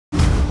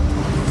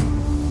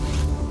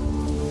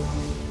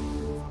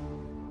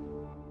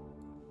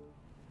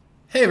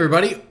Hey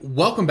everybody,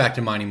 welcome back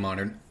to Mining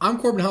Modern. I'm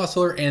Corbin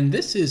Hostler, and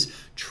this is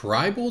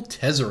Tribal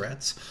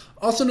Tezzerets,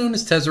 also known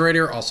as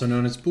Tezzerator, also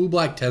known as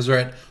Blue-Black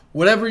Tezzeret,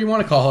 whatever you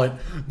want to call it.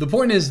 The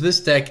point is, this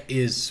deck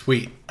is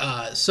sweet.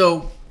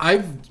 So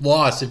I've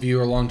lost, if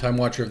you're a long-time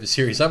watcher of the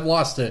series, I've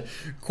lost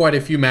quite a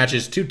few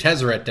matches to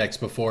Tezzeret decks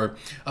before,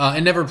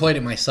 and never played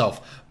it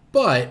myself.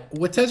 But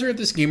with Tezzeret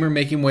the Schemer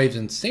making waves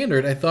in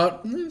Standard, I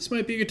thought, this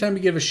might be a good time to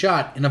give a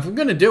shot, and if I'm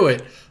going to do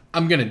it,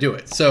 I'm going to do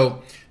it.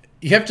 So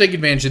you have to take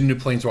advantage of the new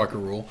Planeswalker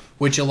rule,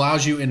 which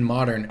allows you in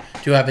Modern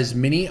to have as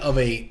many of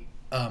a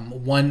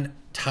one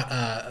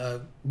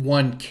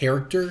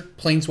character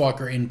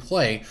Planeswalker in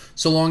play,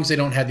 so long as they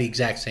don't have the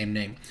exact same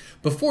name.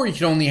 Before, you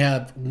could only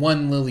have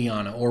one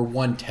Liliana or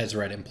one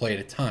Tezzeret in play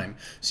at a time,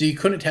 so you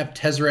couldn't have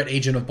Tezzeret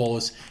Agent of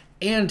Bolas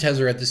and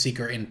Tezzeret the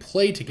Seeker in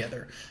play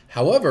together.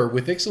 However,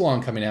 with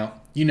Ixalan coming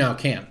out, you now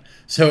can.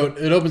 So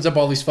it opens up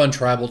all these fun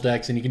tribal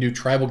decks, and you can do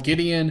Tribal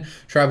Gideon,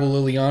 Tribal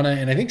Liliana,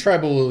 and I think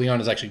Tribal Liliana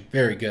is actually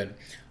very good.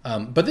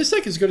 But this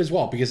deck is good as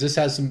well, because this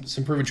has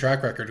some proven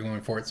track record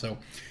going for it. So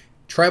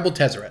Tribal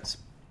Tezzerets.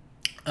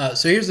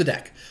 So here's the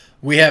deck.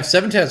 We have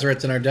 7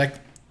 Tezzerets in our deck,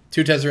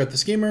 2 Tezzeret the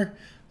Schemer,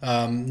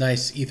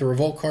 nice Ether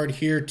Revolt card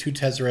here, 3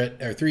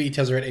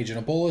 Tezzeret Agent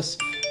of Bolas,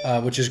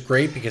 which is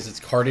great because it's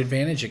card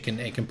advantage. It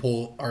can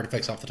pull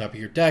artifacts off the top of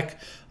your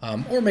deck,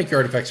 or make your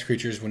artifacts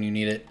creatures when you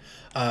need it.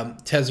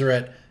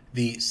 Tezzeret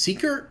the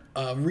Seeker,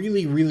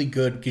 really, really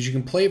good because you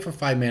can play it for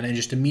 5 mana and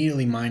just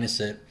immediately minus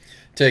it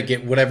to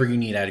get whatever you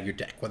need out of your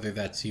deck, whether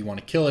that's you want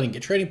to kill it and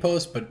get trading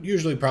posts, but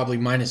usually probably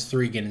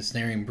 -3 get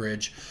Ensnaring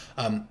Bridge,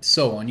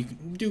 so on. You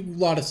can do a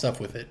lot of stuff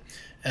with it.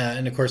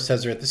 And of course,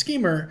 Tezzeret the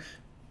Schemer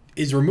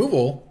is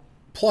removal,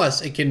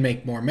 plus it can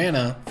make more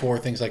mana for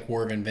things like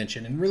War of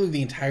Invention, and really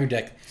the entire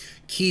deck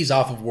keys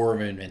off of War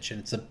of Invention.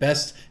 It's the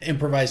best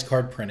improvised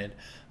card printed.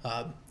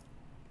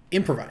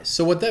 Improvise.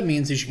 So what that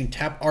means is you can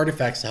tap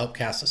artifacts to help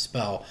cast a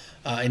spell,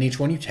 and each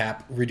one you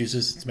tap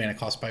reduces its mana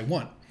cost by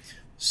 1.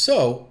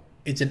 So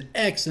it's an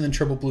X and then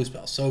triple blue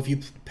spell. So if you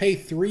pay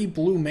 3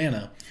 blue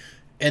mana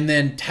and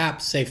then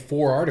tap, say,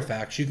 4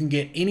 artifacts, you can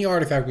get any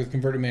artifact with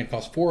converted mana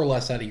cost 4 or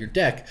less out of your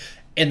deck,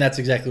 and that's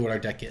exactly what our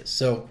deck is.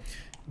 So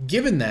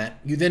given that,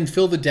 you then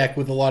fill the deck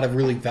with a lot of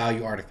really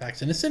value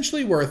artifacts, and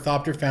essentially we're a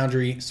Thopter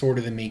Foundry, Sword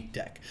of the Meek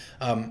deck.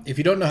 If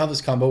you don't know how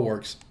this combo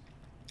works,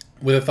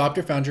 with a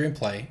Thopter Foundry in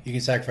play, you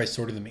can sacrifice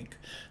Sword of the Meek.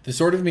 The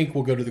Sword of the Meek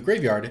will go to the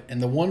graveyard,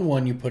 and the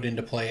 1/1 you put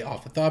into play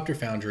off a Thopter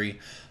Foundry,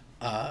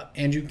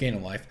 and you gain a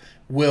life,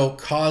 will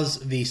cause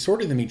the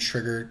Sword of the Meek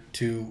trigger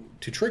to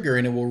trigger,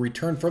 and it will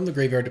return from the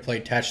graveyard to play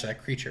attached to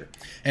that creature.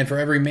 And for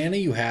every mana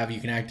you have, you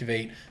can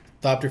activate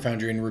Thopter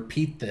Foundry and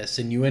repeat this,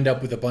 and you end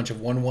up with a bunch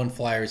of 1/1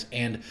 flyers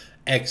and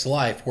X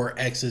life, where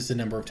X is the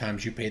number of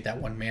times you paid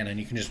that 1 mana, and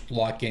you can just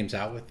lock games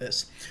out with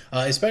this.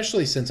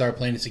 Especially since our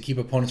plan is to keep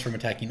opponents from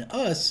attacking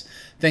us,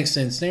 thanks to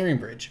Ensnaring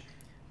Bridge.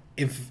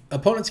 If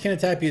opponents can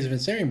attack because of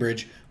Ensnaring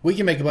Bridge, we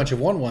can make a bunch of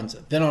 1/1s,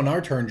 then on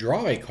our turn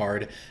draw a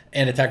card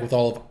and attack with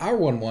all of our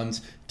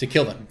 1/1s to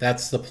kill them.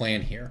 That's the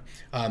plan here.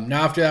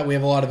 Now after that, we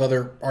have a lot of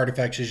other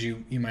artifacts as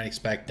you might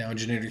expect. Now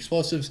Engineered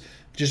Explosives,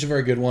 just a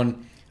very good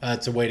one.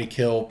 It's a way to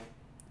kill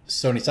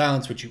Stony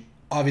Silence, which you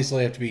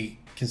obviously have to be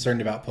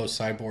concerned about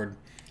post-sideboard.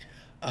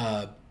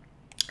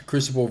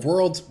 Crucible of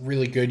Worlds,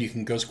 really good. You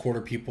can Ghost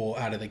Quarter people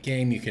out of the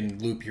game. You can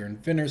loop your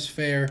Inventor's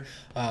Fair,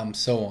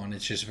 so on.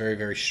 It's just very,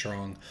 very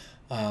strong.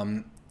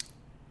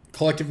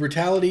 Collective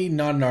Brutality,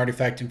 not an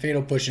artifact, and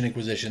Fatal Push and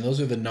Inquisition.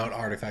 Those are the not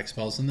artifact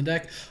spells in the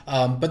deck,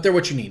 but they're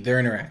what you need. They're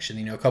interaction.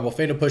 You know, a couple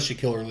Fatal Push to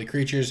kill early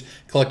creatures,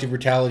 Collective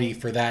Brutality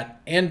for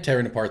that, and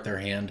tearing apart their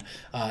hand,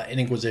 and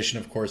Inquisition,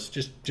 of course,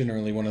 just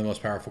generally one of the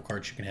most powerful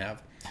cards you can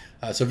have.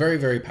 So very,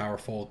 very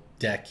powerful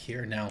deck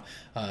here. Now,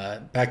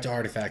 back to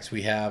artifacts,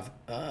 we have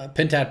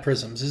Pentad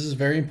Prisms. This is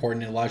very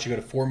important. It allows you to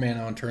go to 4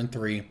 mana on turn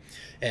 3,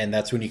 and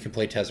that's when you can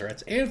play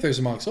Tezzerets. And if there's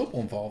a Mox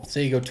Opal involved,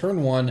 say you go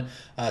turn 1,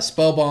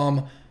 Spell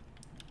Bomb,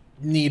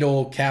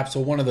 Needle,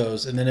 Capsule, one of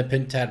those, and then a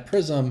Pentad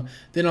Prism.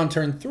 Then on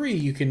turn 3,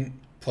 you can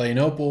play an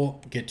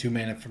Opal, get 2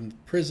 mana from the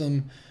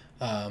Prism.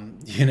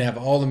 You can have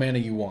all the mana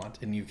you want,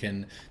 and you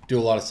can do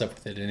a lot of stuff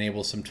with it. It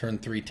enables some turn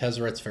 3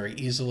 Tezzerets very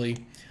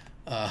easily.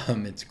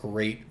 It's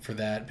great for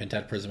that.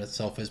 Pentad Prism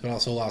itself is, but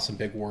also allows some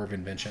big War of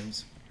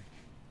Inventions.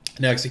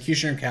 Now,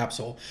 Executioner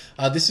Capsule.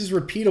 This is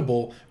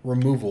repeatable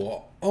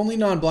removal. Only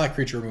non-black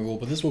creature removal,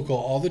 but this will kill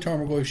all the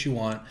Tarmogoyfs you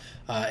want,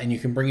 and you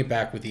can bring it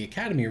back with the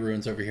Academy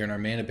Ruins over here in our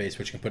mana base,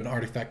 which can put an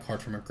artifact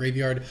card from our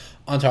graveyard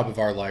on top of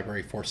our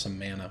library for some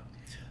mana.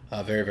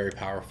 Very, very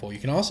powerful. You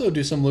can also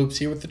do some loops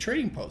here with the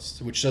Trading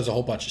Posts, which does a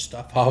whole bunch of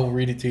stuff. I'll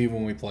read it to you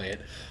when we play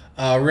it.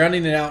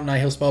 Rounding it out,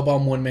 Nihil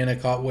Spellbomb, 1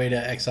 mana, way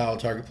to exile a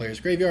target player's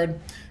graveyard.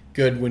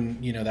 Good when,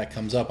 that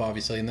comes up,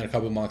 obviously. And then a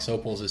couple of Mox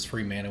Opals is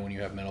free mana when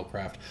you have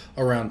Metalcraft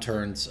around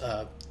turns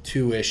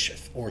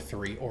 2-ish or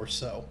 3 or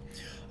so.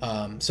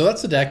 So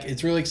that's the deck.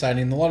 It's really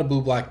exciting. A lot of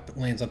blue-black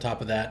lands on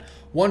top of that.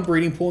 One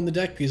breeding pool in the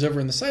deck, because over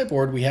in the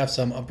sideboard we have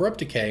some Abrupt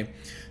Decay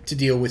to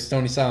deal with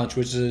Stony Silence,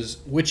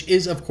 which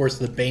is of course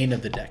the bane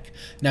of the deck.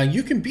 Now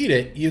you can beat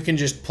it. You can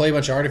just play a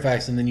bunch of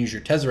artifacts and then use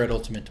your Tezzeret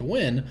Ultimate to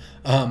win.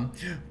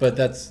 But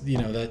that's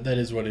that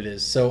is what it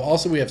is. So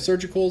also we have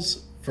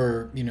Surgicals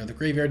for the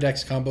graveyard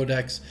decks, combo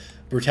decks.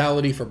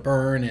 Brutality for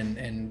burn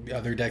and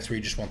other decks where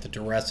you just want the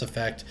duress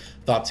effect.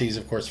 Thoughtseize,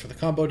 of course, for the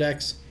combo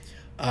decks.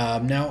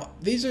 Now,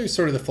 these are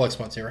sort of the flex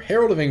spots here.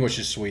 Herald of Anguish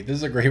is sweet. This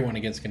is a great one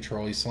against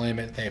control. You slam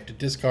it, they have to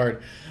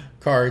discard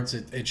cards.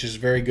 It's just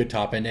very good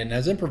top end. And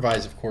has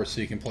Improvise, of course,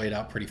 so you can play it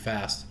out pretty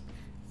fast.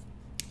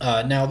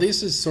 Now,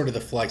 this is sort of the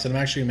flex. And I'm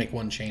actually going to make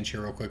one change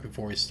here real quick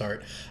before we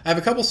start. I have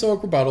a couple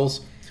Stoic Rebuttals.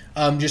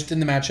 Just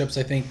in the matchups,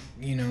 I think,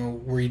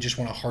 where you just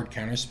want a hard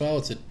counter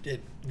spell.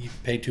 You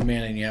pay 2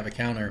 mana and you have a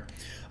counter.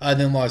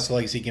 Then Lost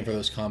Legacy King for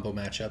those combo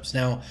matchups.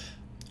 Now,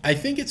 I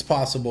think it's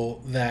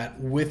possible that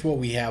with what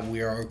we have,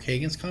 we are okay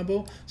against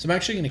combo. So I'm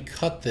actually going to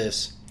cut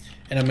this,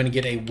 and I'm going to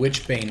get a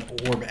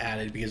Witchbane Orb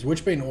added, because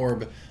Witchbane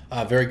Orb,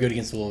 very good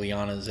against the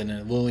Lilianas, and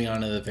a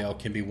Liliana of the Veil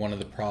can be one of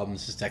the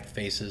problems this deck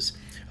faces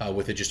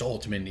with it just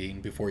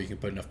ultimating before you can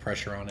put enough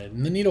pressure on it.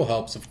 And the Needle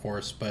helps, of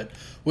course, but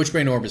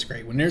Witchbane Orb is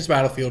great. When nears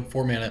battlefield,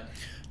 4 mana,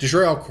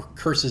 destroy all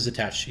curses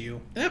attached to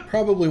you. That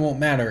probably won't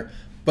matter,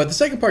 but the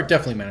second part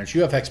definitely matters.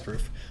 You have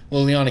Hexproof.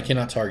 Liliana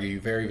cannot target you.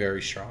 Very,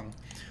 very strong.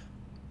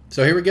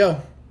 So here we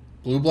go.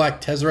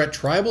 Blue-black Tezzeret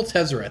Tribal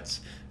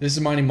Tezzerets. This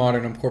is Mighty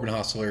Modern. I'm Corbin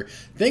Hostler.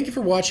 Thank you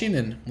for watching,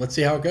 and let's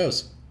see how it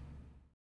goes.